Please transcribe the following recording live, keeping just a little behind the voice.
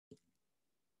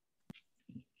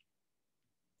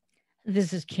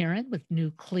This is Karen with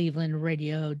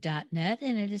NewClevelandRadio.net,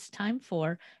 and it is time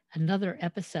for another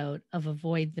episode of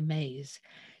Avoid the Maze.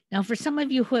 Now, for some of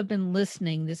you who have been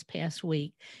listening this past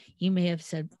week, you may have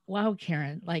said, wow,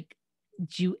 Karen, like,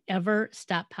 did you ever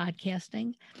stop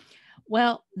podcasting?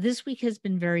 Well, this week has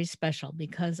been very special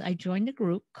because I joined a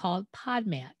group called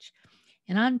Podmatch.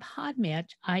 And on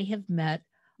Podmatch, I have met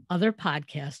other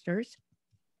podcasters,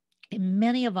 and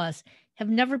many of us have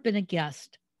never been a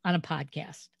guest on a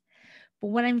podcast. But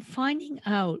what I'm finding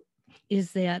out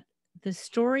is that the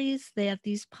stories that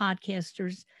these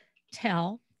podcasters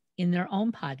tell in their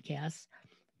own podcasts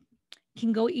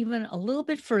can go even a little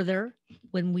bit further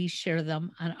when we share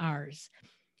them on ours.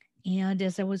 And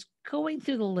as I was going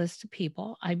through the list of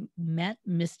people, I met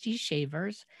Misty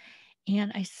Shavers,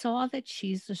 and I saw that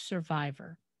she's a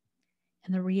survivor.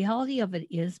 And the reality of it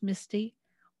is, Misty,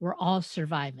 we're all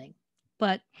surviving,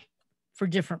 but for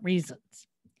different reasons.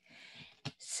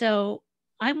 So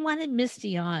I wanted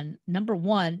Misty on, number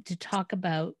one, to talk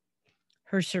about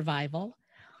her survival,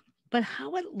 but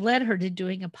how it led her to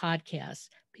doing a podcast.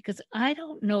 Because I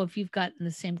don't know if you've gotten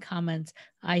the same comments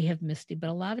I have, Misty,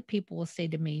 but a lot of people will say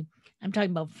to me, I'm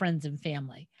talking about friends and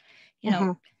family,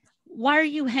 Mhm. why are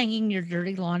you hanging your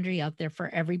dirty laundry out there for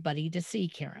everybody to see,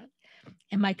 Karen?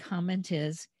 And my comment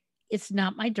is, it's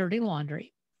not my dirty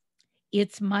laundry.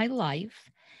 It's my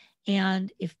life.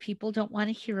 And if people don't want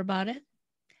to hear about it,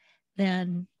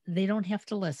 then they don't have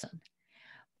to listen.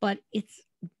 But it's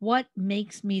what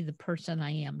makes me the person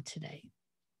I am today.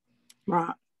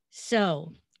 Right.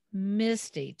 So,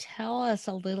 Misty, tell us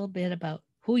a little bit about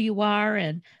who you are.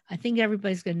 And I think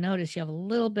everybody's going to notice you have a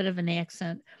little bit of an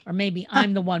accent, or maybe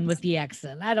I'm the one with the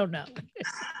accent. I don't know.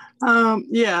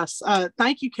 Yes.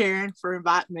 Thank you, Karen, for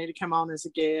inviting me to come on as a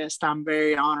guest. I'm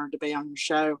very honored to be on your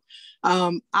show.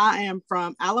 I am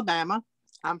from Alabama.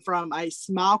 I'm from a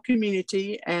small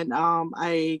community and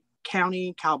a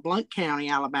county called Blount County,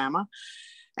 Alabama.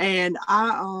 And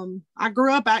I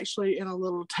grew up actually in a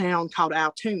little town called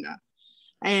Altoona.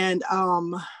 And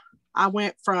I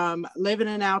went from living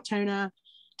in Altoona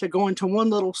to going to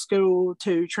one little school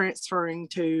to transferring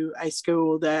to a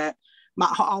school that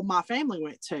all my family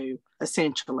went to,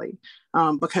 essentially,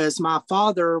 because my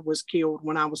father was killed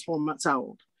when I was 4 months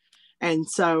old. And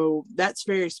so that's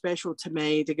very special to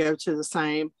me to go to the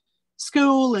same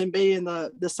school and be in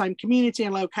the same community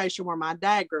and location where my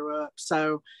dad grew up.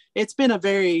 So it's been a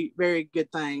very, very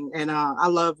good thing. And I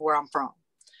love where I'm from,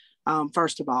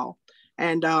 first of all.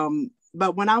 And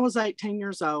but when I was 18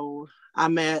 years old, I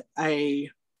met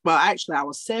actually I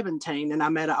was 17 and I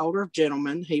met an older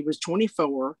gentleman. He was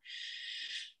 24.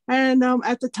 And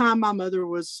at the time, my mother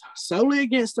was solely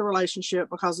against the relationship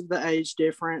because of the age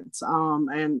difference.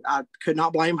 And I could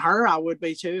not blame her. I would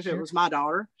be too if it was my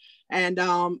daughter. And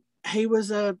he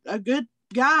was a good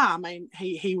guy. I mean,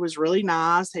 he was really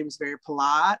nice. He was very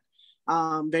polite,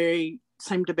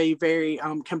 seemed to be very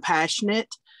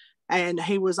compassionate. And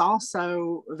he was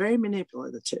also very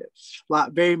manipulative,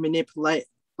 like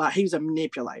he's a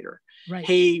manipulator. Right.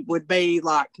 He would be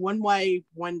like one way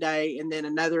one day, and then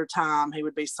another time he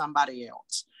would be somebody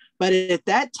else. But at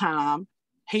that time,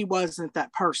 he wasn't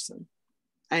that person.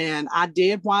 And I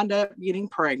did wind up getting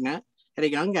pregnant at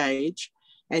a young age.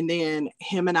 And then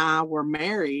him and I were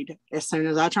married as soon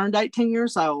as I turned 18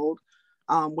 years old.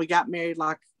 We got married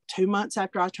like 2 months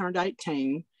after I turned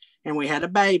 18, and we had a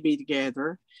baby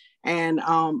together. And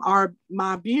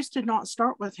my abuse did not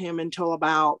start with him until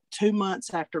about 2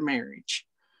 months after marriage.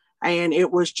 And it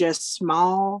was just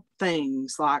small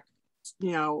things like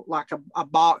a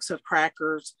box of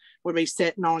crackers would be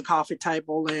sitting on a coffee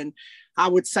table, and I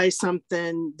would say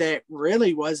something that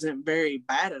really wasn't very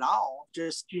bad at all,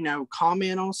 just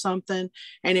comment on something,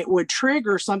 and it would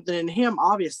trigger something in him,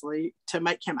 obviously, to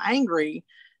make him angry,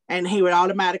 and he would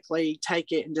automatically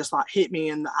take it and just like hit me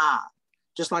in the eye,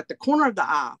 just like the corner of the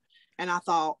eye. And I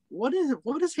thought, what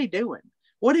is he doing?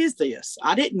 What is this?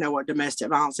 I didn't know what domestic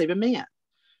violence even meant.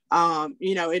 And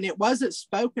it wasn't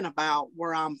spoken about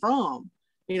where I'm from.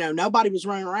 Nobody was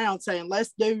running around saying,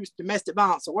 let's do domestic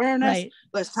violence awareness. Right.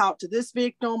 Let's talk to this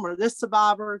victim or this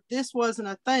survivor. This wasn't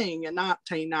a thing in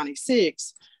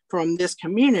 1996 from this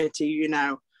community,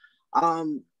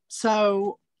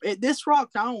 So this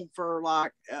rocked on for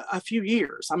like a few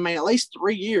years. I mean, at least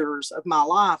 3 years of my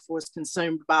life was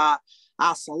consumed by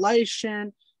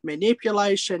isolation,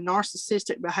 manipulation,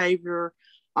 narcissistic behavior.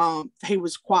 He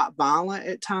was quite violent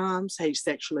at times. He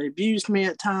sexually abused me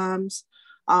at times.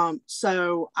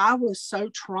 So I was so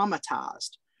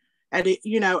traumatized at it,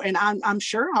 and I'm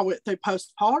sure I went through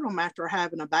postpartum after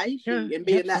having a baby and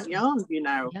being that young,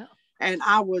 Yeah. and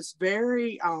I was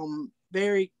very,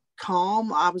 very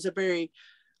calm. I was a very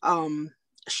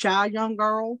shy young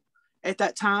girl at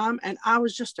that time. And I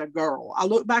was just a girl. I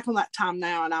look back on that time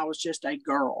now and I was just a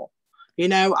girl.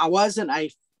 I wasn't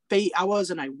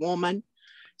a woman.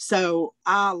 So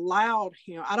I allowed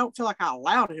him, I don't feel like I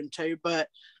allowed him to, but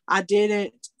I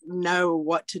didn't know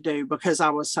what to do because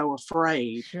I was so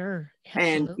afraid. Sure.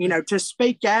 Absolutely. And, to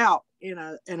speak out in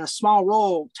a small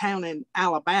rural town in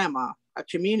Alabama, a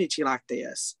community like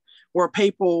this, where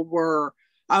people were,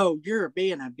 oh, you're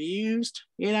being abused,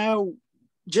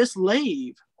 just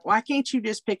leave. Why can't you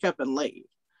just pick up and leave?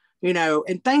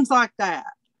 And things like that.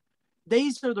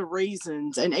 These are the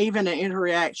reasons, and even an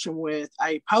interaction with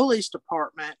a police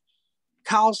department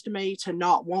caused me to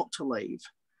not want to leave.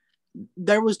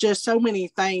 There was just so many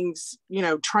things,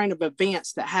 train of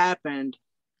events that happened,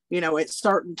 at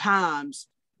certain times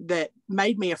that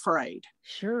made me afraid.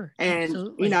 Sure. And,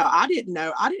 absolutely. I didn't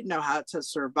know how to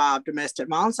survive domestic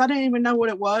violence. I didn't even know what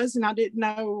it was. And I didn't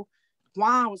know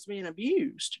why I was being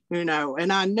abused, and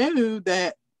I knew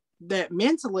that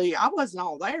mentally I wasn't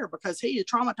all there because he had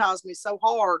traumatized me so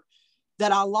hard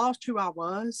that I lost who I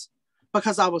was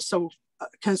because I was so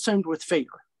consumed with fear.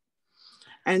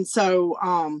 And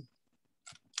so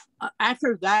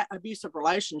after that abusive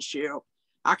relationship,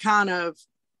 I kind of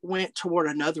went toward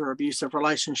another abusive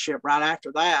relationship right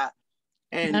after that,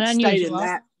 and stayed in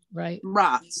that. Right.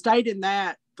 Stayed in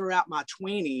that throughout my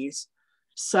 20s.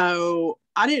 So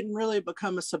I didn't really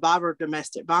become a survivor of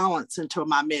domestic violence until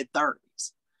my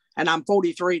mid-30s. And I'm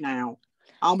 43 now,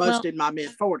 almost in my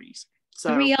mid-40s. So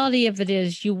the reality of it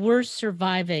is you were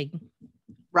surviving.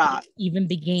 Right. Even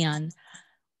began.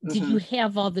 Did you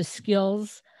have all the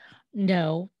skills?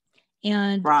 No.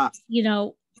 And, right.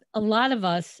 A lot of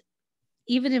us,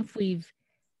 even if we've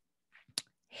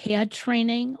had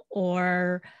training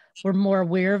or were more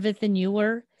aware of it than you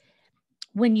were,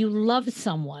 when you love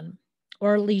someone,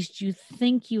 or at least you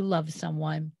think you love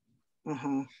someone,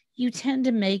 you tend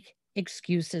to make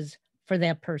excuses for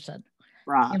that person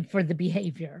and for the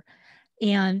behavior.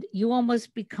 And you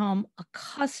almost become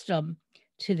accustomed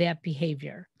to that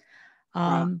behavior.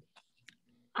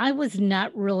 I was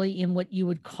not really in what you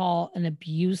would call an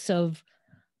abusive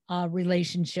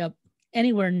relationship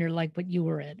anywhere near like what you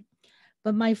were in.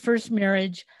 But my first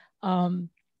marriage, I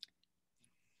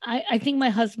think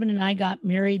my husband and I got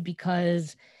married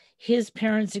because his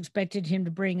parents expected him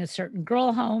to bring a certain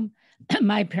girl home.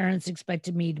 My parents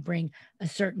expected me to bring a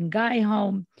certain guy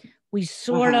home. We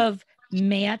sort of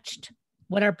matched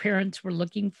what our parents were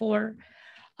looking for.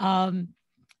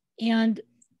 And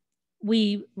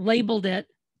we labeled it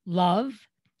love.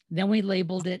 Then we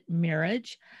labeled it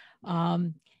marriage.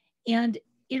 And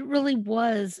it really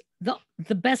was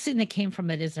the best thing that came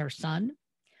from it is our son.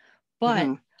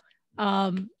 But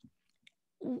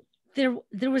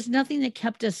there was nothing that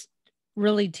kept us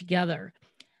really together.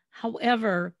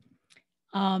 However,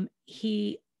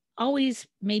 he always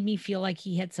made me feel like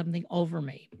he had something over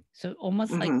me. So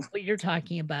almost like what you're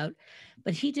talking about,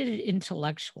 but he did it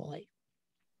intellectually.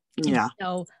 Yeah. And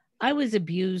so I was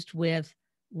abused with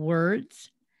words,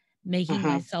 making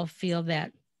myself feel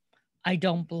that I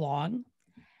don't belong.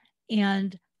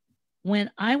 And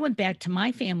when I went back to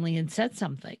my family and said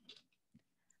something,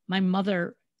 my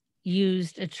mother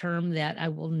used a term that I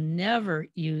will never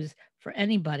use for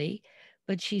anybody,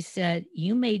 but she said,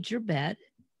 "You made your bed,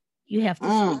 you have to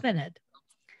sleep in it."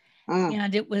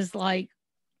 And it was like,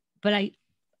 but I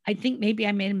think maybe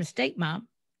I made a mistake, Mom.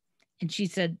 And she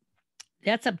said,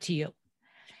 "That's up to you."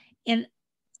 And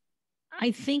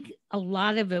I think a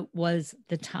lot of it was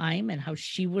the time and how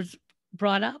she was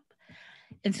brought up.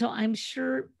 And so I'm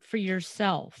sure for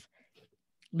yourself,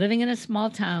 living in a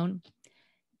small town,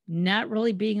 not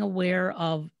really being aware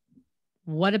of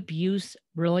what abuse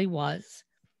really was,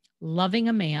 loving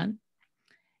a man,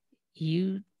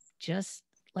 you just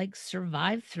like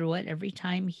survived through it every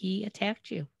time he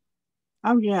attacked you.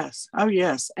 Oh yes.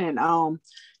 And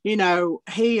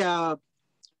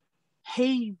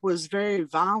he was very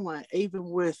violent even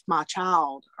with my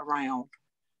child around.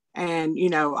 And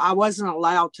I wasn't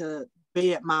allowed to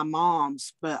be at my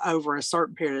mom's but over a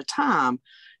certain period of time.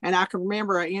 And I can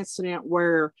remember an incident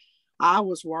where I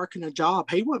was working a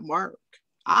job. He wouldn't work.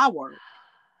 I worked.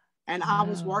 And I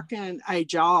was working a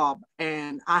job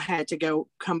and I had to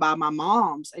come by my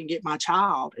mom's and get my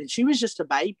child. And she was just a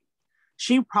baby.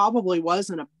 She probably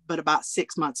wasn't but about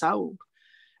 6 months old.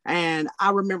 And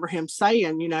I remember him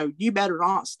saying, you better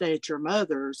not stay at your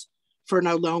mother's for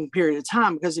no long period of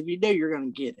time, because if you do, you're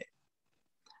going to get it.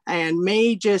 And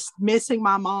me just missing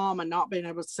my mom and not being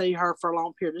able to see her for a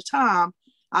long period of time,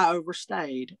 I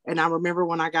overstayed. And I remember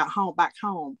when I got back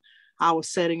home, I was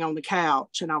sitting on the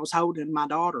couch and I was holding my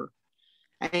daughter.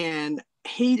 And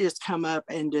he just come up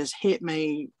and just hit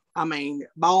me, I mean,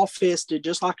 ball fisted,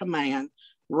 just like a man,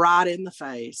 right in the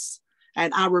face.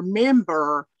 And I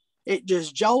remember it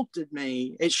just jolted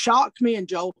me. It shocked me and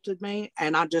jolted me.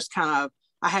 And I just kind of,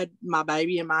 I had my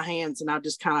baby in my hands and I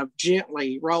just kind of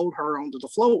gently rolled her onto the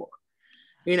floor.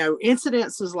 You know,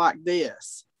 incidences like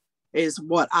this is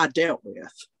what I dealt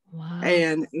with. Wow.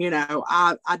 And, you know,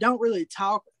 I don't really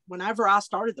talk. Whenever I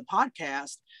started the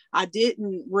podcast, I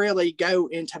didn't really go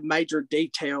into major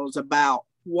details about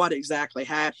what exactly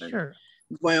happened. Sure.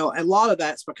 Well, a lot of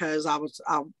that's because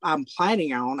I'm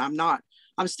planning on,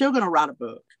 I'm still going to write a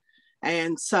book.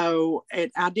 And so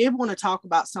I did want to talk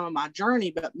about some of my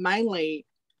journey, but mainly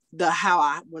how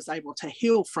I was able to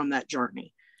heal from that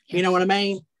journey. Yes. You know what I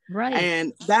mean? Right.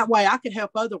 And that way I could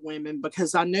help other women,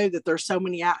 because I know that there's so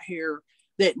many out here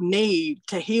that need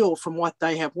to heal from what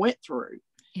they have went through.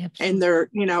 Absolutely. And they're,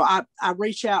 you know, I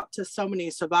reach out to so many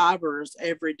survivors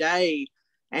every day,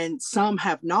 and some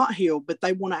have not healed, but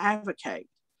they want to advocate.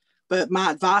 But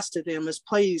my advice to them is,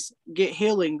 please get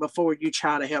healing before you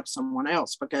try to help someone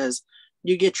else, because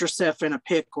you get yourself in a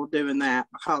pickle doing that,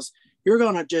 because you're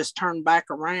going to just turn back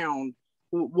around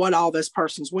what all this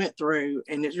person's went through,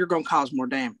 and you're going to cause more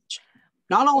damage,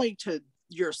 not only to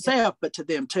yourself, but to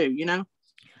them too, you know?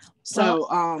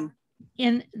 So,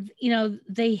 and, you know,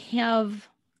 they have,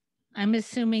 I'm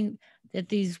assuming that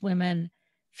these women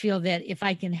feel that if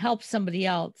I can help somebody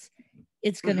else,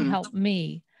 it's going to help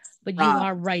me. But you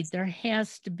are right. There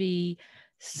has to be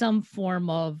some form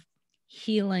of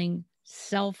healing,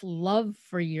 self-love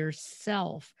for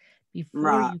yourself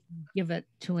before you can give it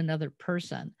to another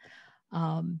person.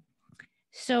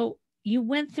 So you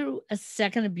went through a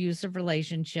second abusive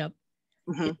relationship.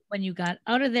 When you got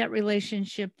out of that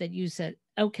relationship, that you said,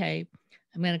 okay,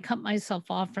 I'm going to cut myself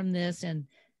off from this, and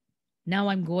now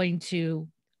I'm going to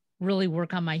really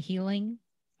work on my healing.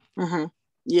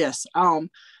 Yes.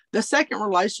 The second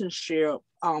relationship,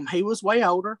 he was way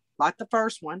older, like the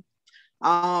first one.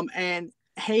 And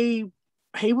he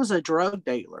was a drug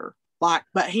dealer, but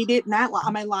he didn't act like,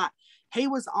 I mean, like, he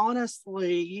was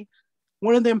honestly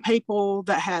one of them people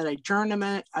that had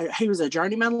he was a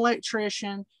journeyman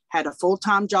electrician, had a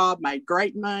full-time job, made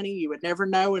great money. You would never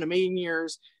know in a million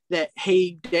years that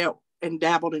he dealt and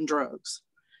dabbled in drugs.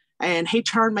 And he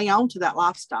turned me on to that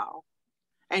lifestyle.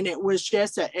 And it was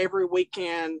just an every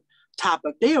weekend type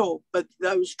of deal. But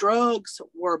those drugs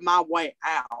were my way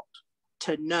out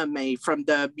to numb me from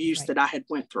the abuse that I had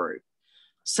went through.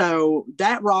 So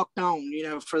that rocked on, you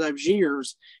know, for those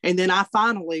years. And then I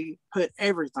finally put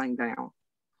everything down.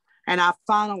 And I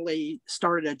finally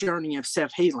started a journey of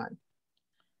self-healing.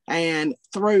 And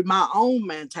through my own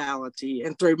mentality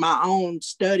and through my own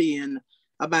studying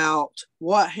about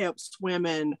what helps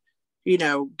women, you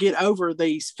know, get over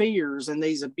these fears and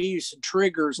these abuse and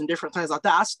triggers and different things like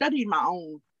that, I studied my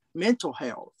own mental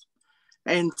health.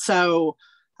 And so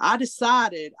I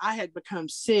decided, I had become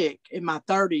sick in my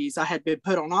 30s. I had been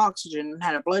put on oxygen and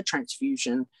had a blood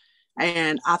transfusion.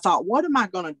 And I thought, what am I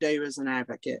going to do as an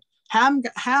advocate? How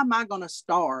am I going to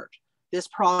start this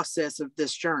process of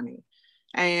this journey?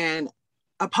 And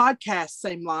a podcast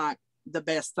seemed like the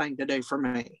best thing to do for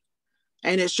me.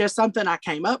 And it's just something I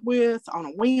came up with on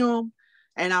a whim.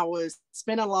 And I was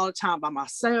spending a lot of time by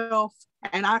myself.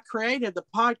 And I created the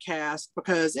podcast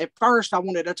because at first I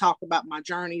wanted to talk about my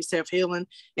journey, self-healing.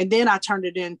 And then I turned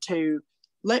it into,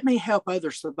 let me help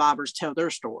other survivors tell their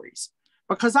stories.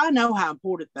 Because I know how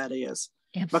important that is.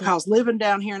 Absolutely. Because living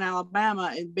down here in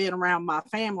Alabama and being around my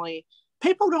family,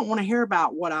 people don't want to hear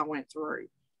about what I went through,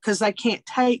 because they can't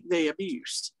take the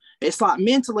abuse. It's like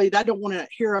mentally, they don't want to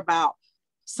hear about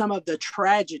some of the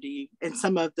tragedy and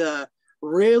some of the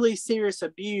really serious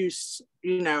abuse,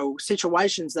 you know,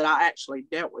 situations that I actually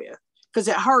dealt with, because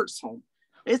it hurts them.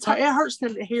 It hurts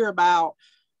them to hear about,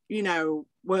 you know,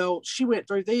 well, she went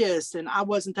through this and I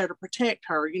wasn't there to protect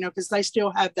her, you know, because they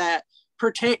still have that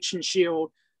protection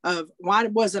shield of, why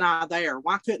wasn't I there?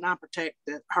 Why couldn't I protect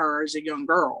her as a young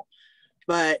girl?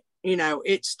 But, you know,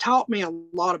 it's taught me a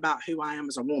lot about who I am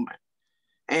as a woman.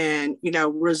 And, you know,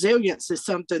 resilience is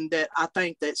something that I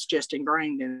think that's just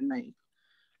ingrained in me.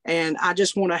 And I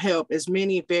just want to help as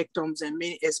many victims and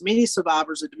as many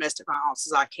survivors of domestic violence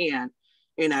as I can,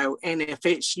 you know, and if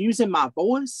it's using my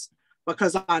voice,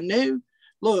 because I knew,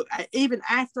 look, even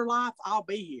after life, I'll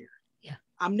be here. Yeah.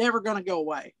 I'm never going to go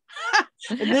away.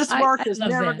 And this work is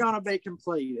never going to be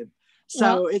completed.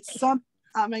 So it's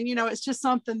I mean, you know, it's just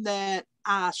something that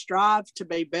I strive to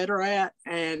be better at.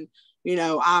 And, you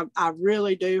know, I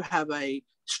really do have a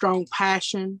strong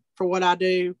passion for what I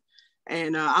do.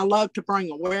 And I love to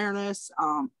bring awareness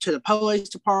to the police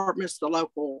departments, the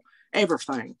local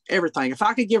everything. If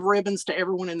I could give ribbons to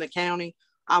everyone in the county,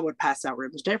 I would pass out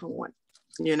ribbons to everyone,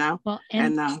 Well,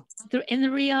 and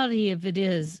the reality of it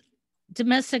is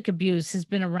domestic abuse has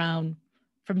been around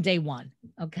from day one.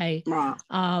 Okay. Right.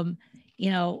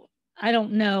 I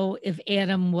don't know if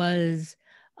Adam was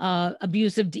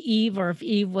abusive to Eve or if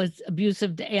Eve was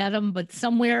abusive to Adam, but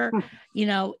somewhere,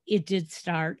 it did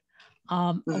start.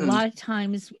 A lot of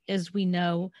times, as we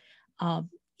know,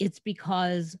 it's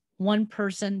because one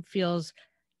person feels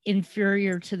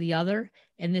inferior to the other,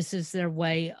 and this is their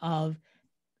way of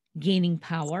gaining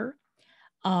power.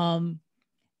 And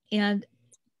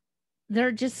there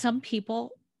are just some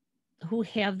people who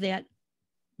have that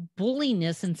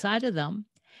bulliness inside of them,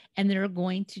 and they're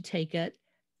going to take it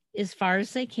as far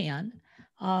as they can,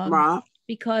 Right.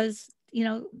 because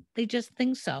they just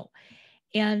think so.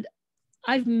 And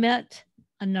I've met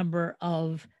a number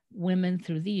of women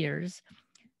through the years,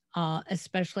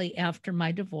 especially after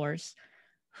my divorce,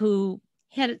 who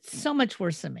had it so much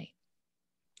worse than me.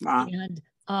 Right. And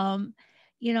I'm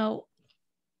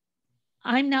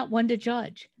not one to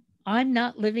judge. I'm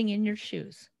not living in your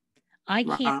shoes. I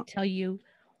can't tell you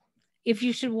if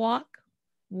you should walk,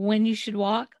 when you should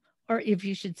walk, or if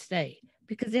you should stay,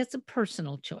 because that's a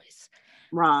personal choice.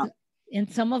 Right. And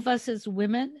some of us as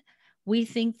women, we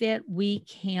think that we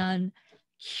can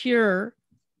cure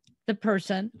the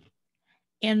person.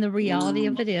 And the reality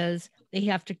of it is they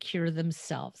have to cure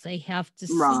themselves. They have to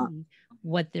see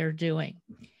what they're doing.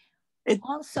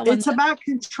 It's about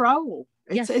control.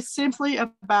 It's simply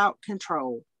about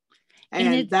control.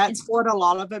 And that's what a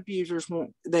lot of abusers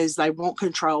want, is they want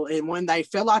control. And when they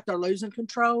feel like they're losing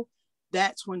control,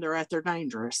 that's when they're at their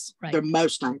dangerous. Right. They're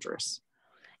most dangerous.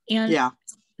 And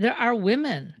there are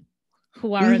women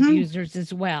who are abusers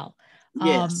as well.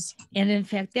 Yes. And in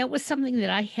fact, that was something that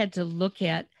I had to look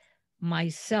at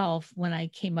myself when I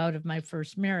came out of my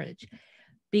first marriage,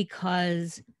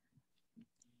 because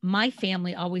my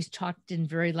family always talked in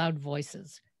very loud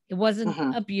voices. It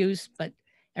wasn't abuse, but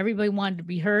everybody wanted to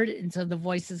be heard. And so the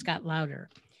voices got louder.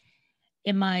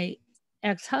 And my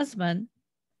ex-husband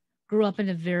grew up in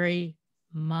a very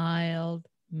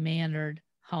mild-mannered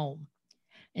home.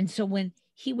 And so when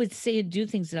he would say and do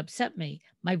things that upset me,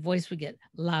 my voice would get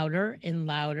louder and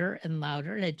louder and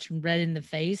louder. And I'd turn red in the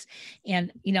face.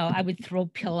 And, I would throw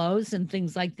pillows and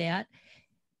things like that.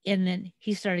 And then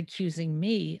he started accusing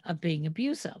me of being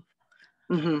abusive.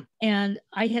 And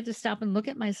I had to stop and look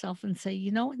at myself and say,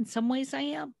 in some ways I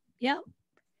am. Yeah.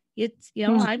 It's,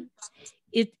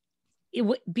 it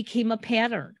became a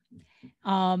pattern.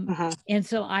 And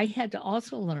so I had to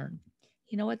also learn,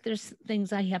 what, there's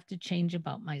things I have to change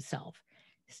about myself.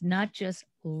 It's not just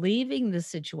leaving the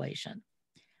situation,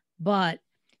 but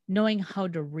knowing how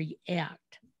to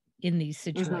react in these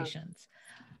situations.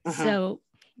 So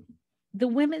the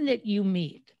women that you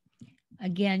meet,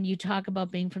 again, you talk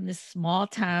about being from this small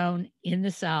town in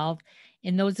the South,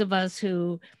 and those of us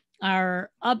who are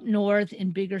up north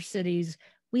in bigger cities,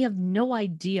 we have no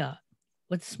idea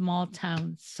what small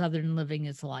town Southern living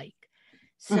is like.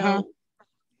 So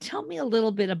tell me a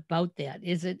little bit about that.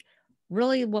 Is it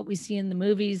really what we see in the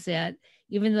movies, that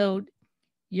even though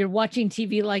you're watching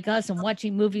TV like us and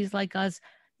watching movies like us,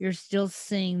 you're still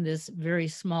seeing this very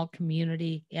small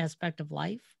community aspect of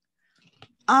life?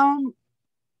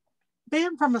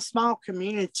 Being from a small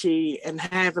community and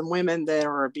having women that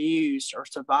are abused or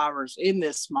survivors in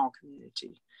this small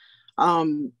community,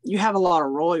 you have a lot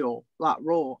of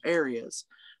rural areas,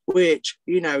 which,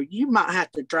 you might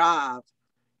have to drive,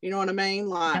 you know what I mean?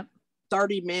 Like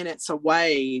 30 minutes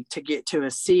away to get to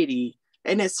a city.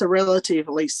 And it's a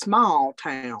relatively small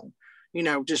town,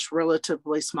 just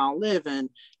relatively small living.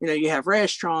 You have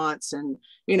restaurants and,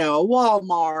 a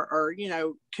Walmart or,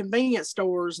 convenience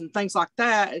stores and things like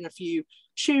that, and a few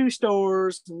shoe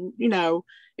stores. And,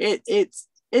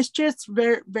 it's just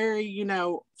very, very,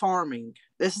 farming.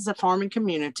 This is a farming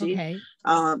community. Okay.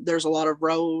 There's a lot of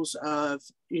rows of,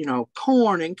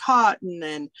 corn and cotton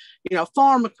and,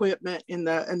 farm equipment in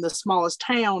the smallest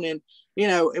town. And,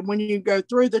 and when you go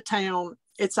through the town,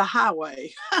 it's a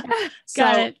highway.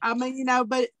 Got it. I mean,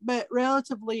 but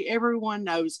relatively everyone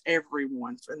knows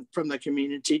everyone from the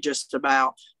community, just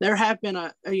about. There have been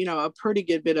a pretty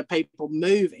good bit of people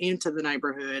move into the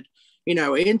neighborhood,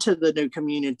 into the new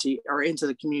community, or into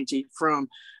the community from,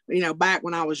 back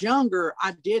when I was younger.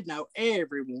 I did know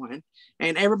everyone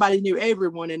and everybody knew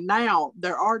everyone. And now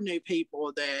there are new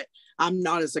people that I'm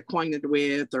not as acquainted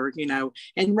with, or,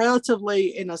 and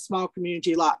relatively in a small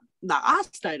community like I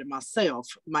stay to myself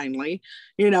mainly.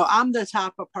 I'm the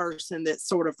type of person that's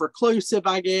sort of reclusive,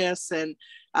 I guess. And,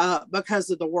 because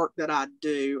of the work that I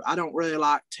do. I don't really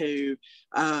like to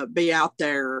be out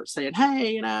there saying,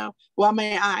 hey, well, I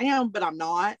mean, I am, but I'm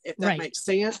not, if that makes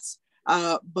sense.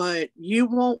 But you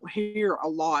won't hear a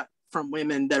lot from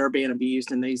women that are being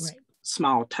abused in these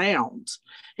small towns.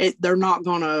 They're not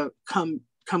going to come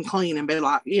clean and be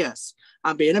like, yes,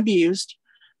 I'm being abused,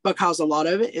 because a lot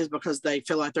of it is because they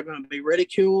feel like they're going to be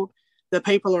ridiculed. The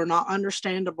people are not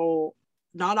understandable,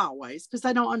 not always, because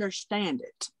they don't understand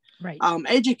it. Right.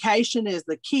 Education is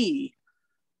the key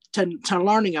to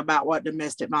learning about what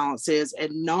domestic violence is,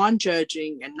 and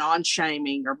non-judging and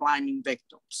non-shaming or blaming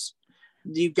victims.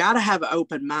 You've got to have an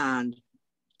open mind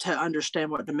to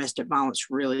understand what domestic violence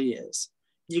really is.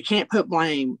 You can't put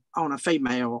blame on a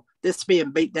female that's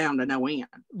being beat down to no end.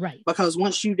 Right. Because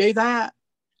once you do that,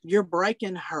 you're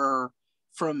breaking her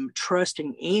from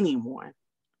trusting anyone.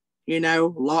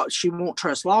 She won't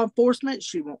trust law enforcement.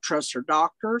 She won't trust her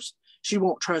doctors. She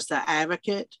won't trust the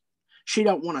advocate. She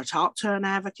don't want to talk to an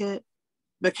advocate,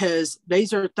 because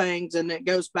these are things, and it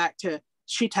goes back to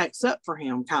she takes up for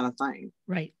him kind of thing.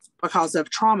 Right. Because of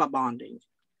trauma bonding.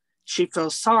 She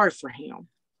feels sorry for him.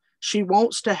 She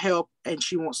wants to help, and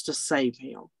she wants to save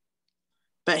him.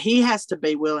 But he has to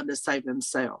be willing to save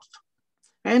himself.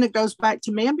 And it goes back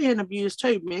to men being abused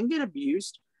too. Men get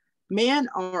abused. Men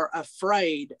are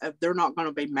afraid of they're not going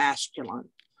to be masculine.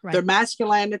 Right. Their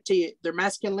masculinity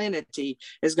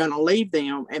is going to leave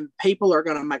them, and people are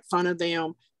going to make fun of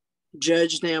them,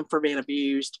 judge them for being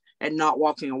abused, and not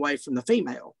walking away from the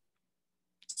female.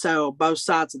 So both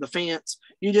sides of the fence,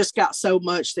 you just got so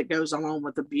much that goes along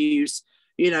with abuse.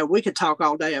 We could talk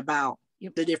all day about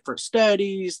the different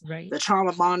studies, the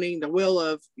trauma bonding, the will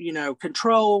of,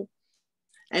 control.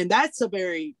 And that's a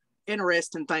very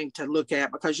interesting thing to look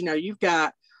at, because, you've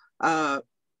got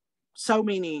so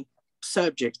many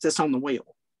subjects that's on the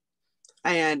wheel.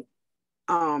 And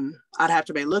I'd have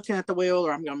to be looking at the wheel,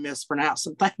 or I'm going to mispronounce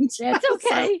some things. That's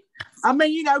okay. So, I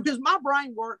mean, because my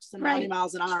brain works to 90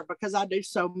 miles an hour, because I do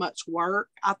so much work,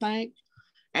 I think.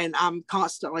 And I'm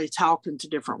constantly talking to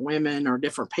different women or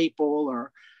different people,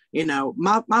 or,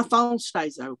 my phone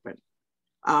stays open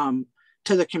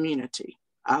to the community.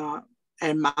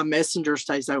 And my messenger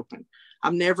stays open.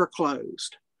 I'm never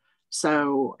closed.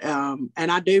 So,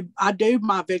 and I do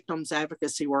my victims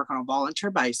advocacy work on a volunteer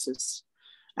basis.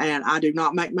 And I do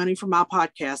not make money from my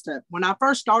podcast. When I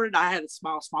first started, I had a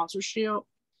small sponsorship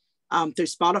through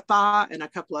Spotify and a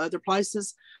couple of other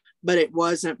places, but it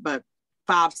wasn't but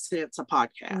 5 cents a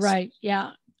podcast. Right.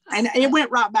 Yeah. And it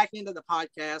went right back into the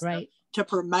podcast to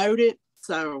promote it.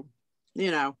 So,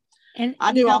 and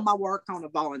I do all my work on a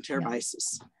volunteer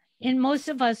basis. And most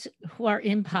of us who are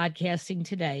in podcasting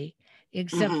today,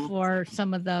 except for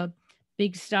some of the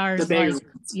big stars,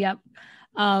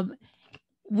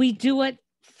 we do it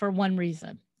for one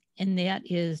reason, and that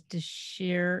is to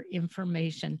share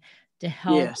information, to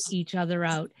help each other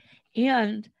out.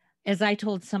 And as I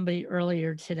told somebody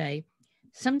earlier today,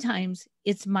 sometimes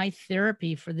it's my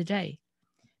therapy for the day,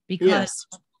 because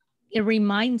it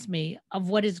reminds me of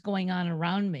what is going on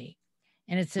around me.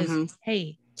 And it says,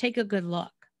 hey, take a good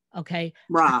look. Okay.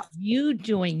 Right. You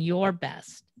doing your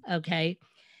best. Okay.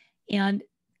 And,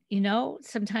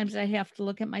 sometimes I have to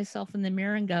look at myself in the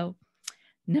mirror and go,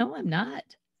 no, I'm not.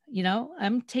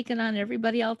 I'm taking on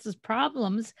everybody else's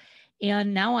problems.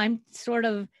 And now I'm sort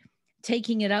of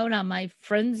taking it out on my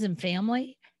friends and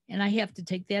family. And I have to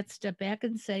take that step back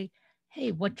and say,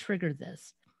 hey, what triggered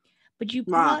this? But you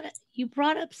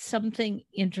brought up something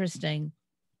interesting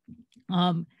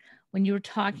when you were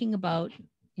talking about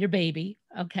your baby.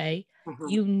 Okay.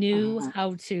 You knew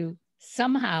how to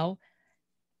somehow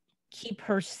keep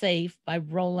her safe by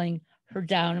rolling her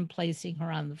down and placing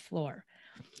her on the floor.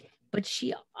 But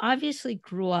she obviously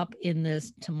grew up in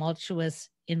this tumultuous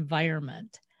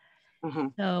environment.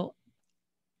 So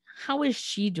how is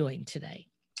she doing today?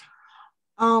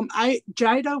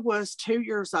 Jada was 2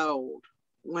 years old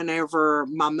whenever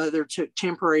my mother took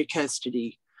temporary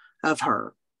custody of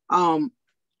her.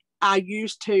 I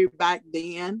used to, back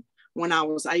then, when I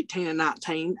was 18 and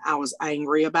 19, I was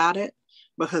angry about it,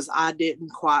 because I didn't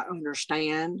quite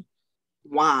understand,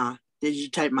 why did you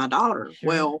take my daughter? Sure.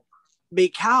 Well,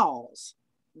 because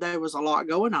there was a lot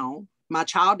going on. My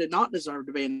child did not deserve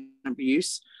to be in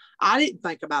abuse. I didn't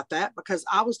think about that, because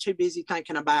I was too busy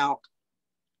thinking about,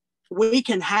 we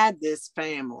can have this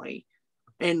family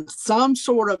in some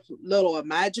sort of little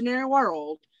imaginary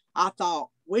world. I thought,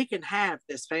 we can have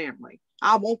this family.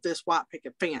 I want this white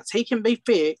picket fence. He can be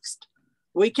fixed.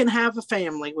 We can have a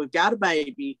family. We've got a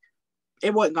baby.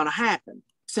 It wasn't going to happen,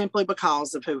 simply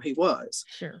because of who he was.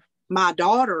 Sure. My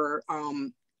daughter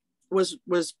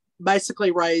was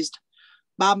basically raised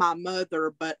by my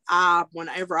mother, but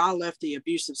whenever I left the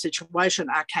abusive situation,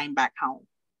 I came back home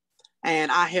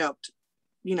and I helped,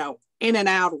 in and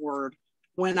outward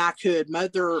when I could.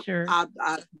 Sure.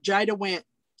 Jada went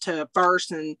to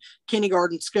first and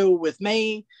kindergarten school with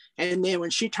me. And then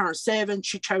when she turned 7,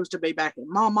 she chose to be back at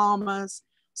my mama's.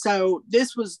 So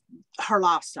this was her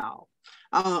lifestyle.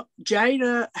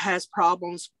 Jada has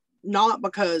problems, not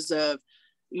because of,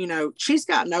 she's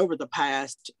gotten over the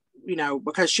past,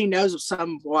 because she knows of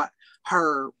some of what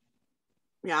her,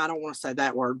 I don't want to say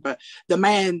that word, but the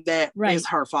man that is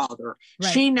her father.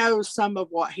 Right. She knows some of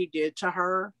what he did to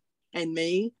her and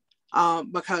me,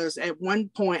 because at one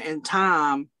point in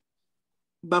time,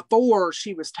 before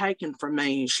she was taken from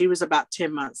me, she was about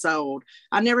 10 months old.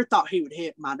 I never thought he would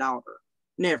hit my daughter.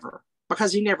 Never.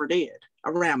 Because he never did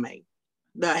around me.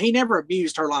 He never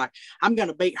abused her like, I'm going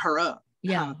to beat her up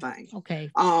kind of thing.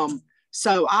 Okay.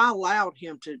 So I allowed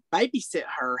him to babysit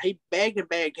her. He begged and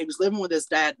begged. He was living with his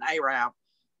dad in Arab,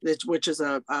 which is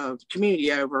a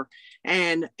community over.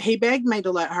 And he begged me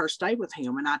to let her stay with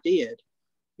him. And I did.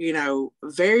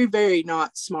 Very, very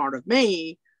not smart of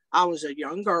me. I was a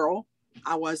young girl.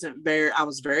 I was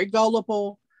very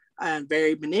gullible and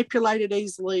very manipulated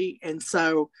easily. And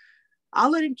so I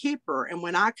let him keep her. And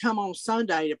when I come on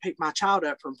Sunday to pick my child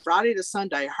up from Friday to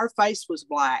Sunday, her face was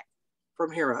black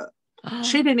from here up. Oh.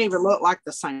 She didn't even look like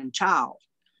the same child.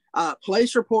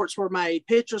 Police reports were made,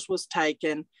 pictures was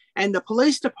taken, and the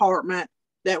police department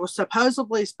that was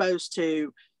supposedly supposed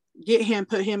to get him,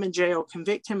 put him in jail,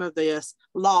 convict him of this,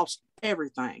 lost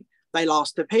everything. They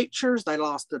lost the pictures. They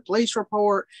lost the police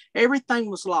report. Everything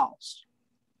was lost.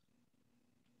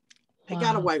 Wow. He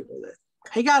got away with it.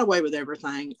 He got away with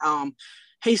everything.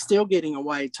 He's still getting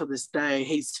away to this day.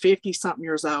 He's 50-something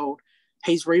years old.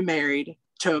 He's remarried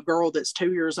to a girl that's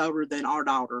 2 years older than our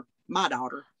daughter, my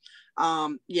daughter.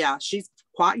 She's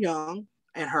quite young,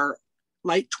 in her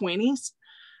late 20s.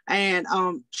 And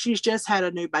she's just had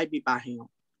a new baby by him.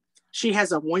 She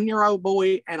has a 1-year-old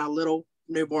boy and a little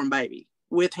newborn baby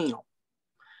with him.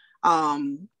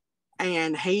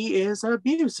 And he is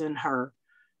abusing her,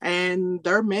 and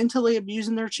they're mentally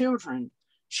abusing their children.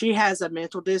 She has a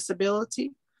mental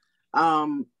disability,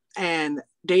 and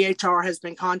DHR has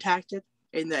been contacted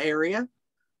in the area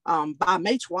by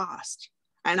me twice.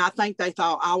 And I think they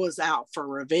thought I was out for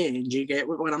revenge. You get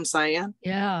what I'm saying?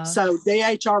 Yeah. So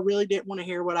DHR really didn't want to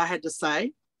hear what I had to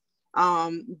say.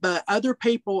 But other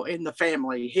people in the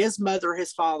family, his mother,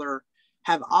 his father,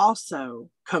 have also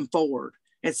come forward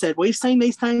and said, we've seen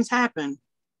these things happen.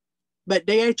 But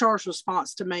DHR's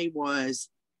response to me was,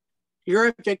 you're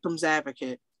a victim's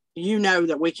advocate. You know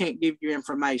that we can't give you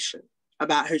information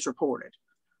about who's reported.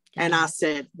 Okay. And I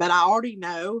said, but I already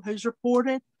know who's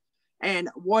reported. And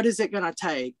what is it going to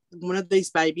take? One of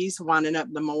these babies winding up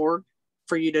in the morgue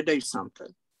for you to do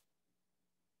something.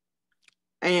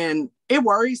 And it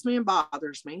worries me and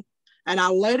bothers me. And I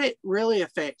let it really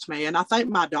affect me. And I think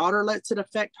my daughter lets it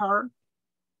affect her.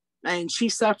 And she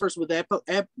suffers with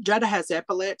Jada has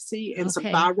epilepsy and some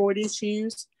thyroid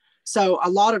issues. So a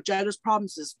lot of Jada's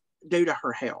problems is due to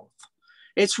her health.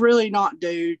 It's really not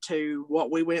due to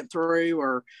what we went through,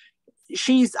 or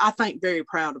she's, I think, very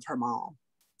proud of her mom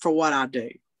for what I do.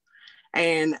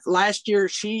 And last year,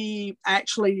 she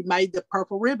actually made the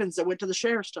purple ribbons that went to the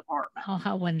sheriff's department. Oh,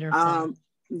 how wonderful.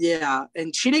 Yeah.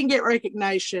 And she didn't get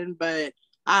recognition, but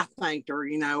I thanked her,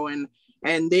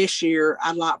 and this year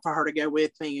I'd like for her to go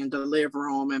with me and deliver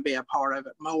them and be a part of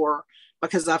it more,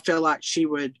 because I feel like she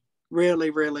would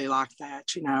really, really like that,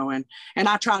 and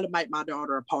I try to make my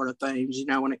daughter a part of things,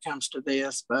 when it comes to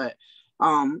this, but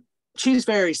she's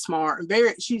very smart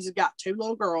and she's got 2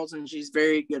 little girls, and she's a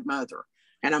very good mother,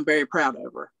 and I'm very proud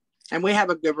of her, and we have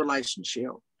a good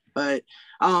relationship. But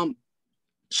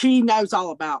she knows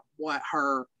all about what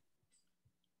her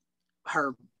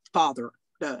father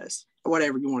does, or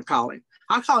whatever you want to call him.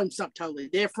 I call him something totally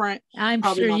different. I'm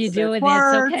sure you do, and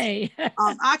it's okay.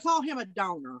 I call him a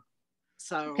donor.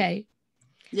 So okay.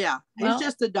 Yeah, he's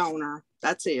just a donor.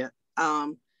 That's it.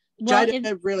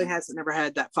 Jada really hasn't never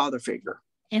had that father figure.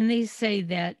 And they say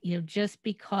that, just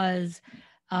because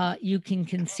you can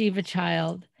conceive a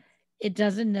child, it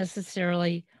doesn't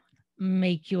necessarily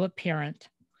make you a parent.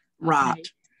 Okay? Right.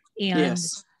 And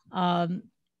yes.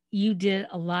 You did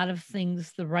a lot of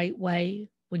things the right way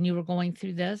when you were going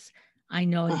through this. I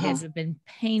know it had been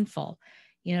painful,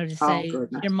 to say to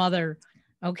your mother,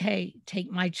 okay,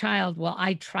 take my child. Well,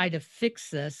 I try to fix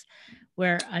this,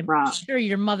 where I'm sure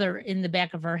your mother in the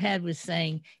back of her head was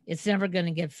saying, it's never going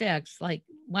to get fixed. Like,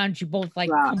 why don't you both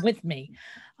come with me?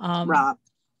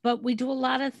 But we do a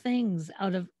lot of things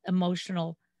out of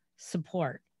emotional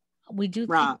support. We do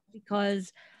things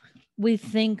because we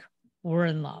think we're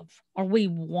in love or we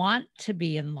want to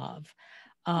be in love.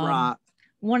 Right.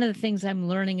 One of the things I'm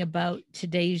learning about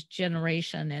today's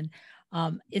generation, and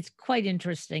it's quite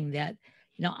interesting that,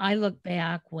 I look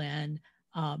back when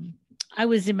I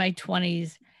was in my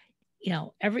 20s,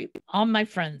 all my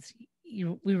friends,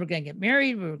 we were going to get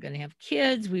married, we were going to have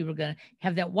kids, we were going to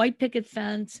have that white picket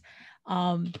fence.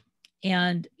 And,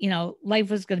 life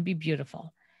was going to be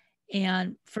beautiful.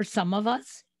 And for some of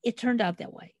us, it turned out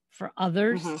that way. For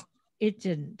others, it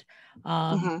didn't.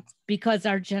 Because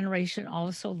our generation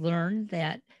also learned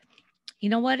that, you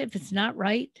know what, if it's not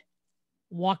right,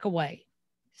 walk away.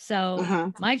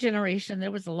 So my generation,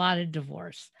 there was a lot of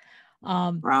divorce.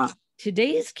 Right.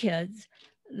 Today's kids,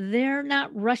 they're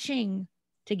not rushing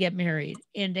to get married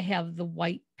and to have the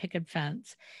white picket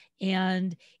fence.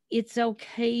 And it's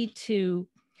okay to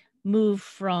move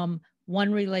from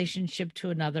one relationship to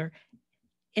another.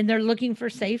 And they're looking for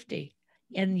safety.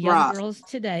 And young girls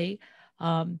today,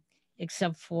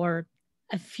 except for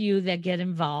a few that get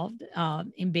involved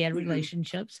in bad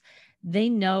relationships, they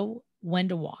know when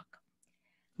to walk.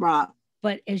 Right.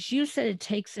 But as you said, it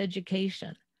takes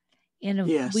education. And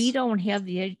if we don't have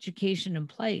the education in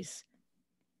place,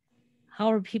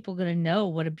 how are people going to know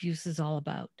what abuse is all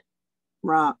about?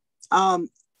 Right. I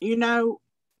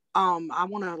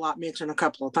want to mention a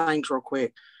couple of things real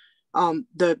quick.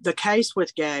 The case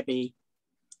with Gabby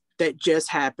that just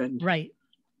happened. Right.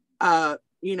 That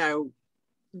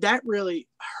really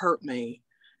hurt me.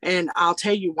 And I'll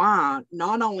tell you why,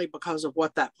 not only because of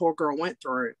what that poor girl went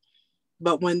through,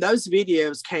 but when those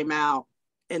videos came out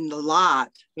in the light,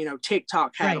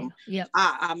 TikTok had them. Yep.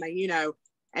 I mean,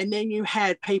 and then you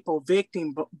had people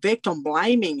victim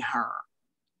blaming her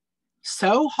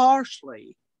so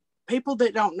harshly. People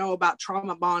that don't know about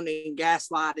trauma bonding,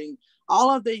 gaslighting, all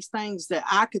of these things that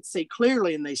I could see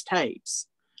clearly in these tapes.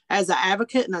 As an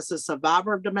advocate and as a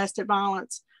survivor of domestic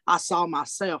violence, I saw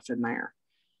myself in there.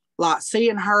 Like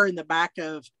seeing her in the back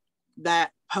of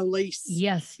that police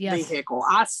vehicle.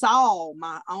 I saw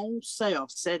my own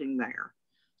self sitting there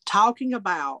talking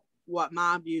about what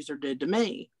my abuser did to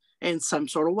me in some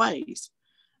sort of ways.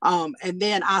 And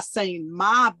then I seen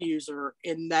my abuser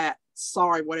in that,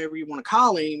 whatever you want to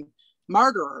call him,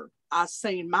 murderer. I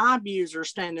seen my abuser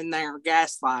standing there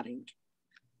gaslighting.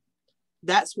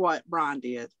 That's what Brian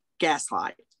did,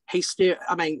 gaslight. He still,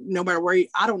 no matter where,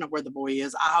 I don't know where the boy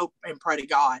is. I hope and pray to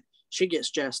God she gets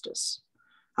justice.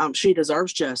 She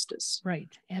deserves justice. Right,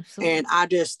 absolutely. And I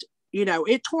just,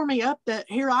 it tore me up that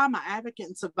here I'm an advocate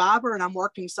and survivor, and I'm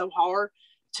working so hard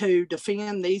to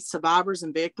defend these survivors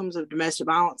and victims of domestic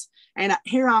violence. And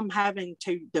here I'm having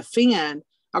to defend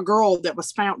a girl that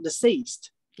was found deceased.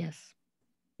 Yes.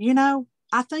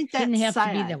 I think that's shouldn't have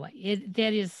sad. To be that way.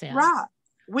 That is sad. Right.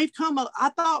 We've come, I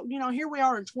thought, here we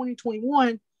are in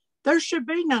 2021. There should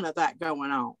be none of that going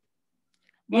on.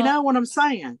 Well, you know what I'm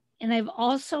saying? And I've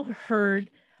also heard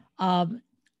on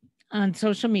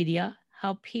social media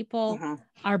how people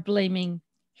are blaming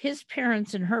his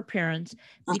parents and her parents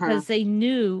because they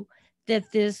knew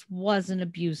that this was an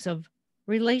abusive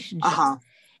relationship.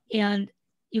 And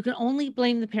you can only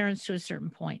blame the parents to a certain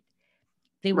point.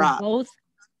 They were both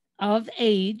of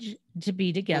age to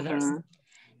be together.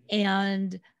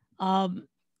 And, I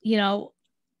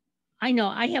know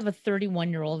I have a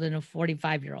 31-year-old and a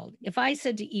 45-year-old. If I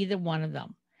said to either one of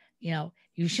them,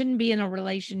 you shouldn't be in a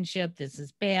relationship, this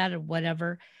is bad or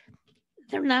whatever,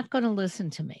 they're not going to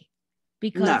listen to me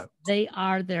because they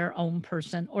are their own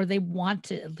person, or they want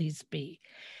to at least be.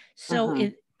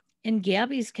 So in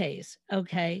Gabby's case,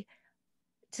 to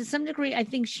some degree, I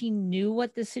think she knew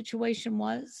what the situation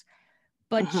was,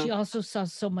 but she also saw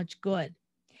so much good.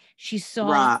 She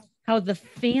saw how the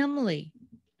family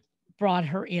brought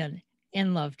her in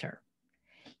and loved her.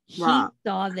 He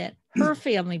saw that her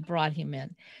family brought him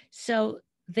in. So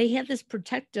they had this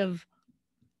protective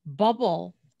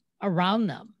bubble around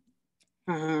them.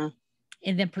 And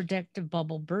then protective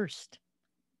bubble burst.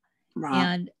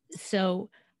 And so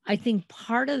I think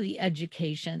part of the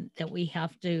education that we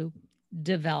have to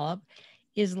develop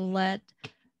is let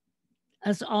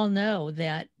us all know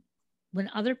that when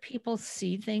other people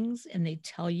see things and they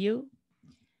tell you,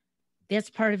 that's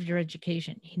part of your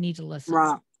education. You need to listen.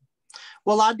 Right.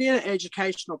 Well, I did an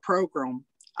educational program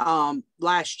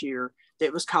last year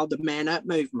that was called the Man Up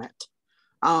Movement.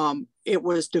 It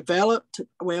was developed,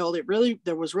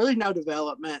 there was really no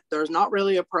development. There's not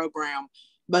really a program,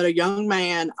 but a young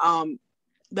man,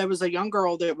 there was a young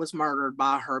girl that was murdered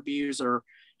by her abuser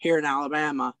here in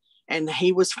Alabama, and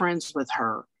he was friends with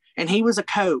her, and he was a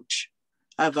coach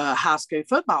of a high school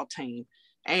football team.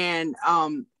 And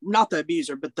not the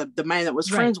abuser, but the man that was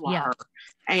friends with her.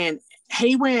 And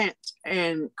he went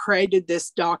and created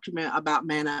this document about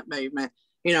man up movement.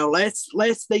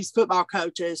 Let's these football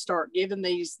coaches start giving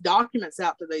these documents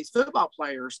out to these football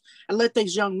players and let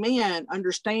these young men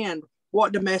understand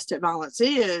what domestic violence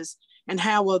is and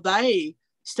how will they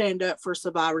stand up for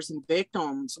survivors and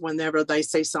victims whenever they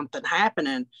see something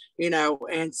happening.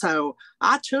 And so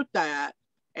I took that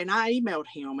and I emailed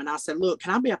him and I said, look,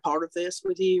 can I be a part of this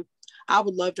with you? I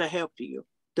would love to help you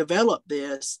develop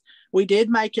this. We did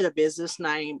make it a business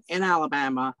name in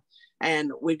Alabama,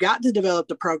 and we got to develop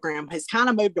the program. He's kind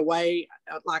of moved away,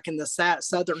 like in the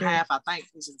southern half. I think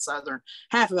he's in southern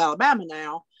half of Alabama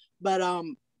now. But I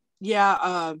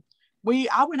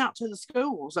went out to the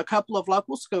schools, a couple of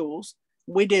local schools.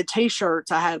 We did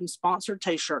T-shirts. I had them sponsored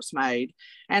T-shirts made,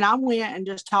 and I went and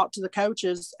just talked to the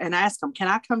coaches and asked them, "Can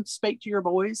I come speak to your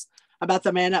boys about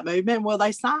the Man Up movement? Will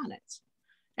they sign it?"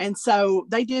 And so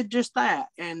they did just that.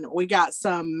 And we got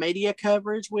some media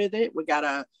coverage with it. We got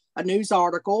a news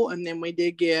article, and then we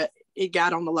did get it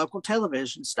got on the local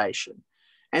television station.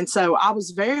 And so I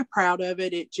was very proud of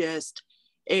it.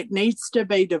 It needs to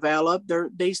be developed.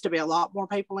 There needs to be a lot more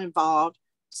people involved.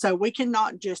 So we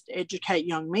cannot just educate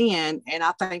young men. And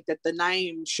I think that the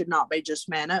name should not be just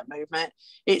Man Up Movement.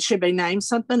 It should be named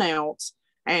something else.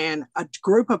 And a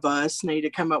group of us need to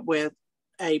come up with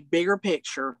a bigger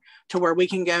picture to where we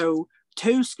can go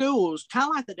to schools, kind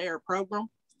of like the DARE program,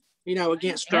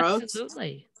 against drugs.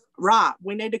 Absolutely. Right.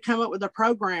 We need to come up with a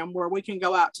program where we can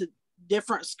go out to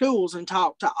different schools and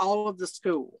talk to all of the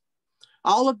school,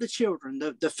 all of the children,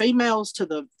 the females to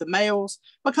the males,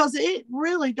 because it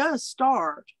really does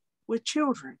start with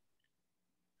children.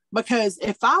 Because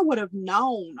if I would have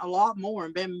known a lot more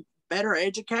and been better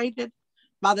educated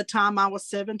by the time I was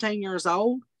 17 years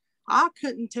old, I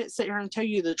couldn't sit here and tell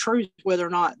you the truth whether or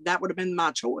not that would have been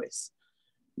my choice,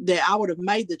 that I would have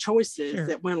made the choices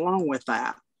that went along with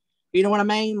that. You know what I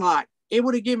mean? Like, it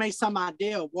would have given me some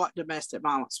idea of what domestic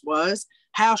violence was.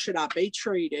 How should I be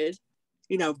treated,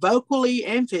 vocally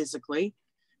and physically?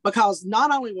 Because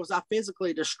not only was I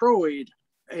physically destroyed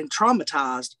and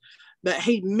traumatized, but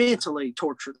he mentally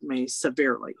tortured me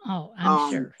severely. Oh,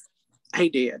 I'm sure. He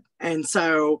did. And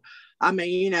so, I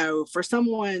mean, for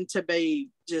someone to be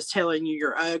just telling you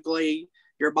you're ugly,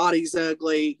 your body's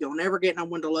ugly, you'll never get no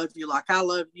one to love you like I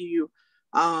love you,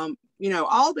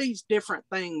 all these different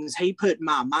things he put in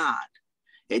my mind.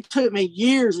 It took me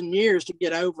years and years to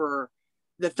get over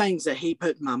the things that he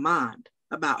put in my mind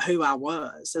about who I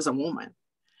was as a woman.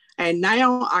 And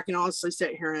now I can honestly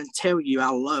sit here and tell you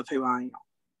I love who I am.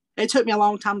 It took me a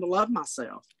long time to love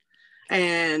myself.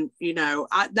 And,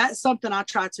 that's something I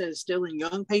try to instill in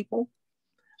young people,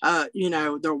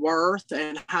 their worth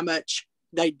and how much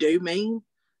they do mean,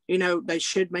 they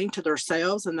should mean to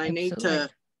themselves, and they need to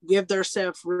give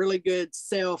themselves really good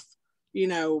self,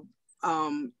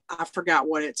 I forgot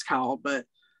what it's called, but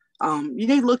you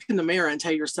need to look in the mirror and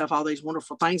tell yourself all these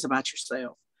wonderful things about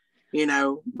yourself,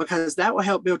 because that will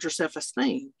help build your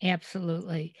self-esteem.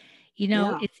 Absolutely.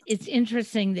 It's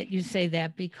interesting that you say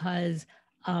that, because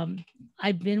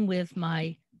I've been with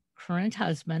my current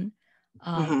husband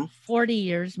 40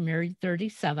 years, married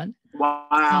 37.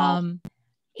 Wow.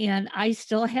 And I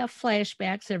still have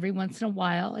flashbacks every once in a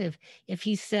while. If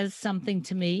he says something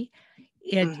to me,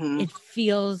 it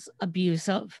feels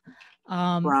abusive.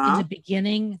 In the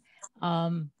beginning,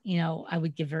 I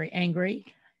would get very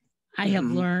angry. I have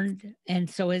learned, and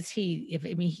so is he.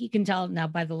 He can tell now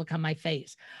by the look on my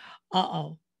face.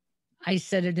 I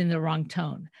said it in the wrong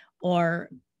tone, or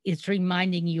it's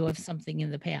reminding you of something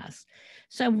in the past.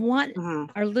 So I want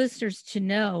our listeners to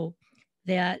know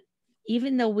that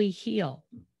even though we heal,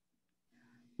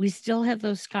 we still have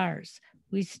those scars.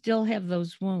 We still have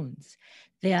those wounds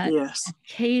that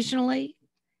occasionally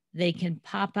they can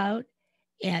pop out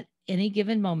at any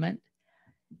given moment.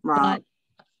 Right. But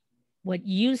what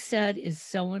you said is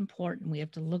so important. We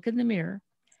have to look in the mirror,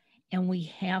 and we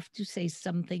have to say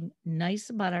something nice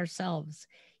about ourselves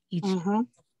each day.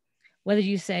 Whether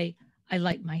you say, I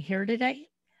like my hair today,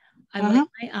 I like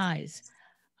my eyes,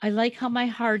 I like how my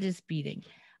heart is beating.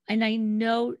 And I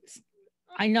know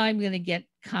I'm going to get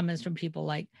comments from people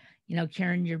like,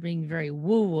 Karen, you're being very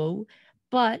woo-woo,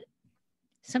 but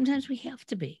sometimes we have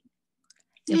to be.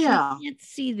 If we can't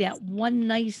see that one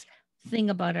nice thing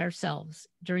about ourselves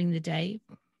during the day,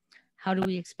 how do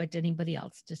we expect anybody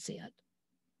else to see it?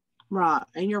 Right.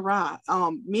 And you're right.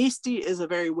 Misty is a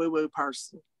very woo-woo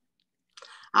person.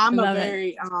 I'm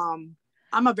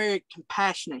a very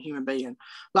compassionate human being.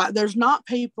 Like, there's not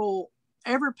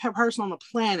every person on the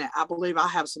planet, I believe I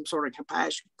have some sort of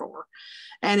compassion for.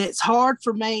 And it's hard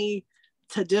for me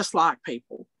to dislike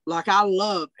people. Like, I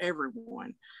love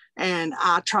everyone. And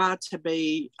I try to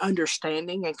be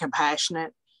understanding and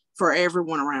compassionate for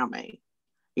everyone around me,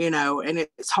 and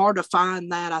it's hard to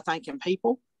find that, I think, in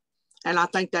people. And I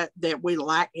think that we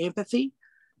lack empathy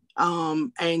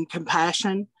and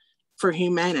compassion for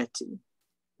humanity.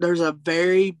 There's a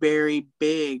very, very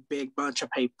big, big bunch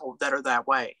of people that are that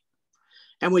way.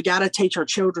 And we got to teach our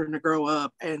children to grow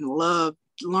up and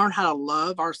learn how to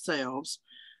love ourselves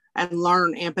and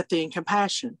learn empathy and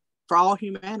compassion for all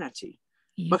humanity.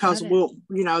 Because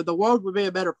the world would be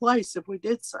a better place if we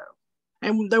did so.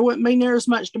 And there wouldn't be near as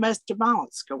much domestic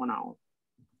violence going on.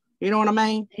 You know what I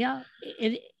mean? Yeah.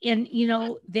 And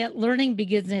that learning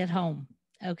begins at home.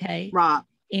 Okay. Right.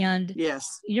 And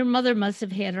yes, your mother must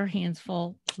have had her hands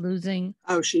full losing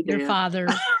your did. father,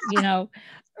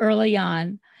 early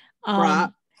on.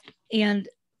 Right. And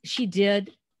she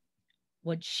did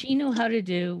what she knew how to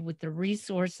do with the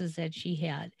resources that she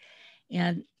had.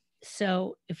 And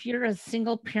so if you're a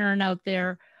single parent out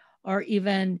there, or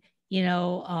even,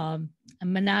 a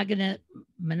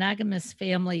monogamous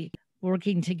family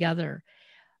working together,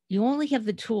 you only have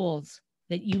the tools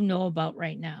that you know about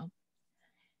right now.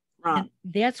 Right. And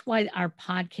that's why our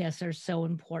podcasts are so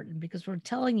important, because we're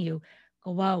telling you,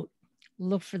 go out,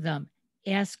 look for them,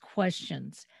 ask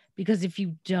questions, because if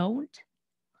you don't,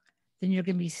 then you're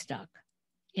going to be stuck.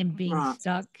 And being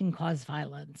stuck can cause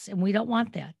violence. And we don't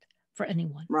want that for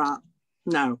anyone. Right.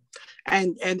 No.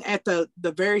 And at the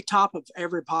very top of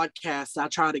every podcast, I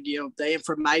try to give the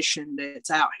information that's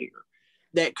out here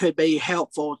that could be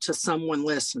helpful to someone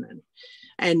listening.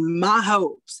 And my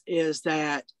hopes is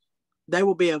that they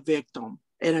will be a victim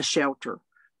in a shelter.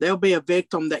 They'll be a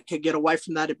victim that could get away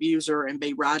from that abuser and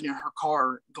be riding in her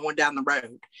car going down the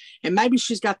road. And maybe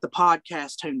she's got the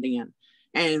podcast tuned in.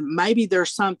 And maybe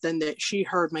there's something that she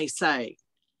heard me say,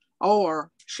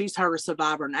 or she's heard a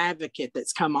survivor and advocate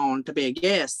that's come on to be a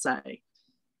guest say,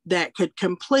 that could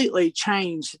completely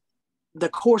change the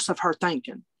course of her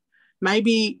thinking.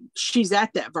 Maybe she's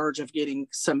at that verge of getting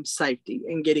some safety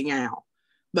and getting out.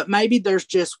 But maybe there's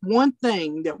just one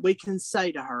thing that we can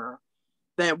say to her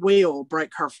that will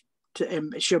break her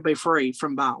and she'll be free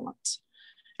from violence.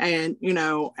 And,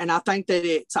 and I think that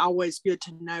it's always good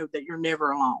to know that you're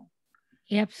never alone.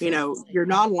 Absolutely. You're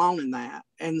not alone in that.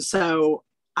 And so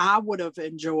I would have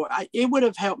it would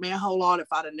have helped me a whole lot if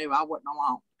I'd have knew I wasn't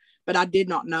alone. But I did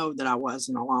not know that I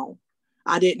wasn't alone.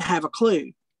 I didn't have a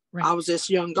clue. Right. I was this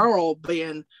young girl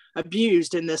being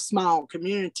abused in this small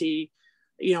community,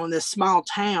 in this small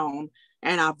town,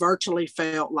 and I virtually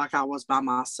felt like I was by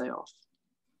myself.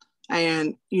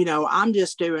 And, I'm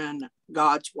just doing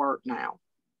God's work now.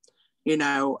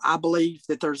 I believe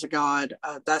that there's a God.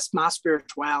 That's my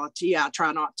spirituality. I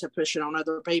try not to push it on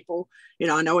other people.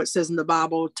 I know it says in the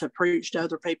Bible to preach to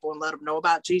other people and let them know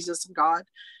about Jesus and God,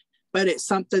 but it's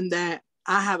something that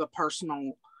I have a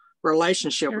personal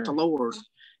relationship with the Lord.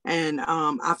 And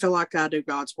I feel like I do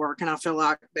God's work, and I feel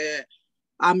like that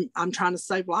I'm trying to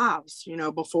save lives,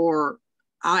 before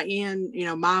I end,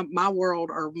 my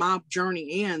world or my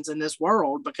journey ends in this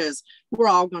world, because we're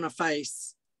all going to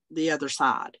face the other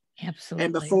side. Absolutely.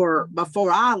 And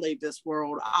before I leave this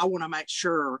world, I want to make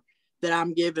sure that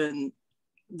I'm given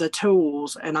the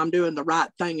tools and I'm doing the right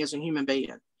thing as a human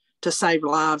being to save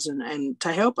lives and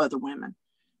to help other women.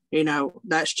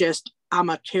 That's just, I'm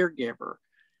a caregiver.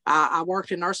 I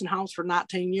worked in nursing homes for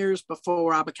 19 years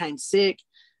before I became sick.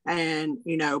 And,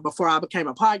 before I became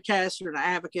a podcaster and an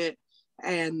advocate.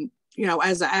 And,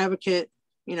 as an advocate,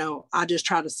 I just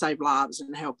try to save lives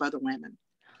and help other women.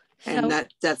 So, and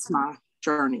that's my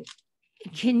journey.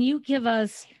 Can you give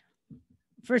us,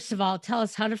 first of all, tell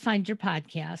us how to find your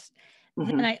podcast?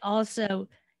 Mm-hmm. Then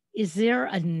is there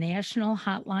a national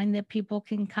hotline that people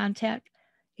can contact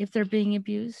if they're being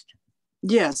abused?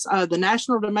 Yes, the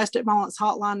National Domestic Violence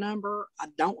Hotline number, I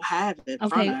don't have it.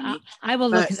 Okay, I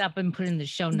will look it up and put in the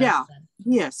show notes. Yeah, then.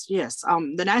 Yes.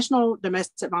 The National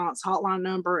Domestic Violence Hotline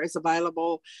number is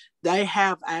available. They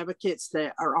have advocates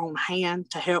that are on hand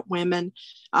to help women.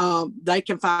 They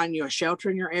can find you a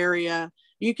shelter in your area.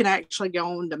 You can actually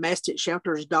go on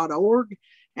domesticshelters.org,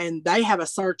 and they have a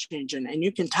search engine, and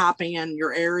you can type in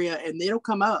your area and it'll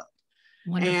come up.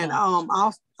 Wonderful.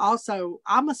 And also,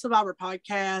 I'm a Survivor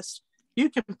podcast. You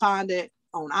can find it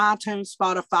on iTunes,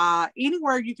 Spotify,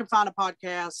 anywhere you can find a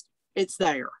podcast, it's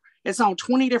there. It's on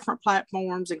 20 different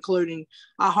platforms, including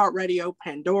iHeartRadio,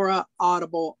 Pandora,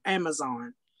 Audible,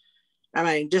 Amazon. I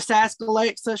mean, just ask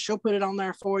Alexa, she'll put it on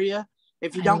there for you.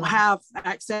 If you don't have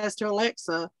access to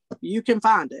Alexa, you can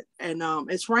find it. And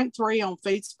it's ranked 3 on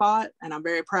FeedSpot, and I'm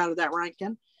very proud of that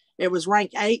ranking. It was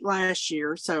ranked 8 last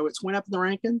year, so it's went up in the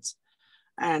rankings,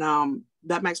 and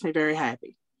that makes me very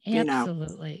happy.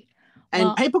 Absolutely.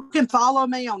 And people can follow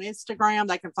me on Instagram.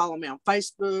 They can follow me on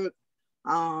Facebook.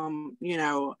 My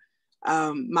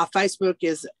Facebook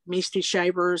is Misty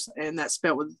Shavers, and that's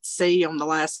spelled with C on the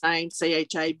last name,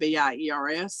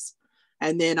 Chabiers.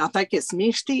 And then I think it's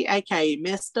Misty, aka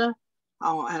Mista.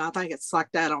 And I think it's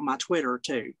like that on my Twitter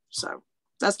too. So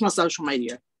that's my social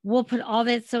media. We'll put all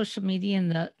that social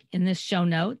media in this show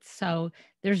notes. So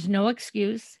there's no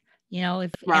excuse.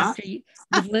 If after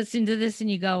you've listened to this and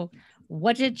you go,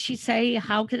 what did she say?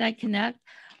 How can I connect?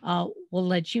 We'll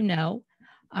let you know.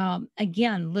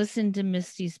 Again, listen to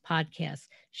Misty's podcast.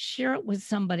 Share it with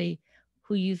somebody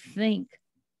who you think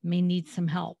may need some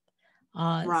help.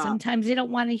 Sometimes they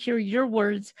don't want to hear your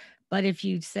words, but if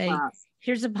you say,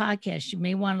 here's a podcast, you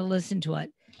may want to listen to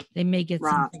it. They may get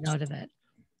something out of it.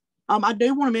 I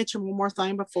do want to mention one more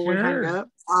thing before we hang up.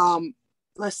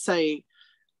 Let's see.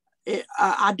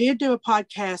 I did do a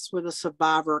podcast with a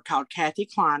survivor called Kathy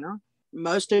Kleiner.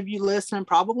 Most of you listening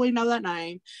probably know that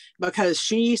name because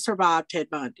she survived Ted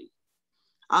Bundy.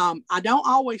 I don't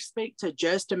always speak to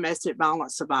just domestic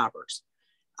violence survivors.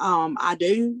 I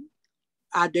do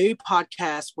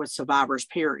podcasts with survivors,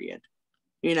 period,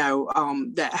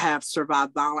 that have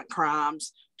survived violent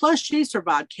crimes. Plus, she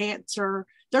survived cancer.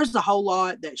 There's a whole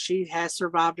lot that she has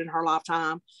survived in her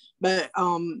lifetime. But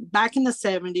back in the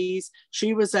 70s,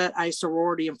 she was at a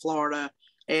sorority in Florida,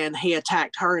 and he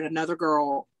attacked her and another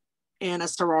girl in a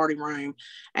sorority room.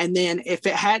 And then if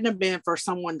it hadn't have been for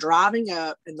someone driving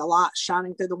up and the light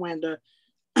shining through the window,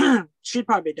 she'd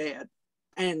probably be dead.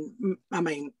 And I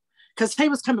mean, because he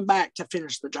was coming back to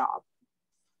finish the job.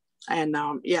 And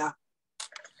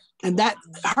and that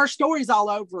her story's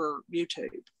all over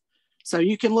YouTube, so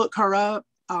you can look her up.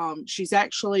 She's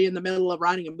actually in the middle of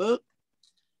writing a book,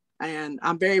 and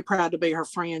I'm very proud to be her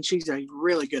friend. She's a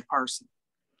really good person.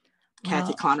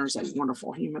 Kathy Kleiner is a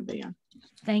wonderful human being.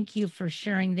 Thank you for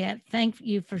sharing that. Thank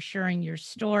you for sharing your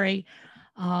story.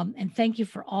 And thank you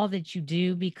for all that you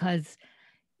do, because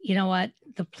you know what?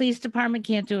 The police department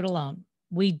can't do it alone.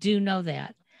 We do know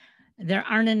that. There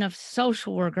aren't enough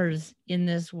social workers in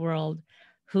this world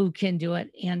who can do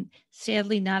it. And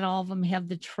sadly, not all of them have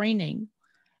the training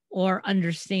or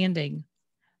understanding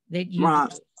that you do.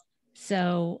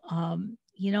 So,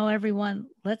 everyone,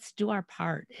 let's do our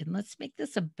part and let's make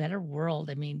this a better world.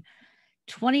 I mean,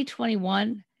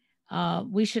 2021,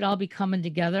 we should all be coming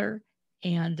together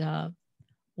and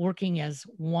working as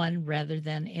one rather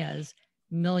than as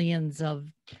millions of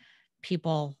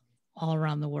people all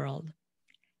around the world.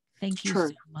 Thank you so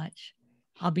much.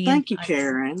 I'll be Thank you,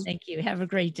 Karen. Thank you. Have a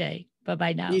great day.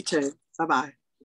 Bye-bye now. You too. Bye-bye.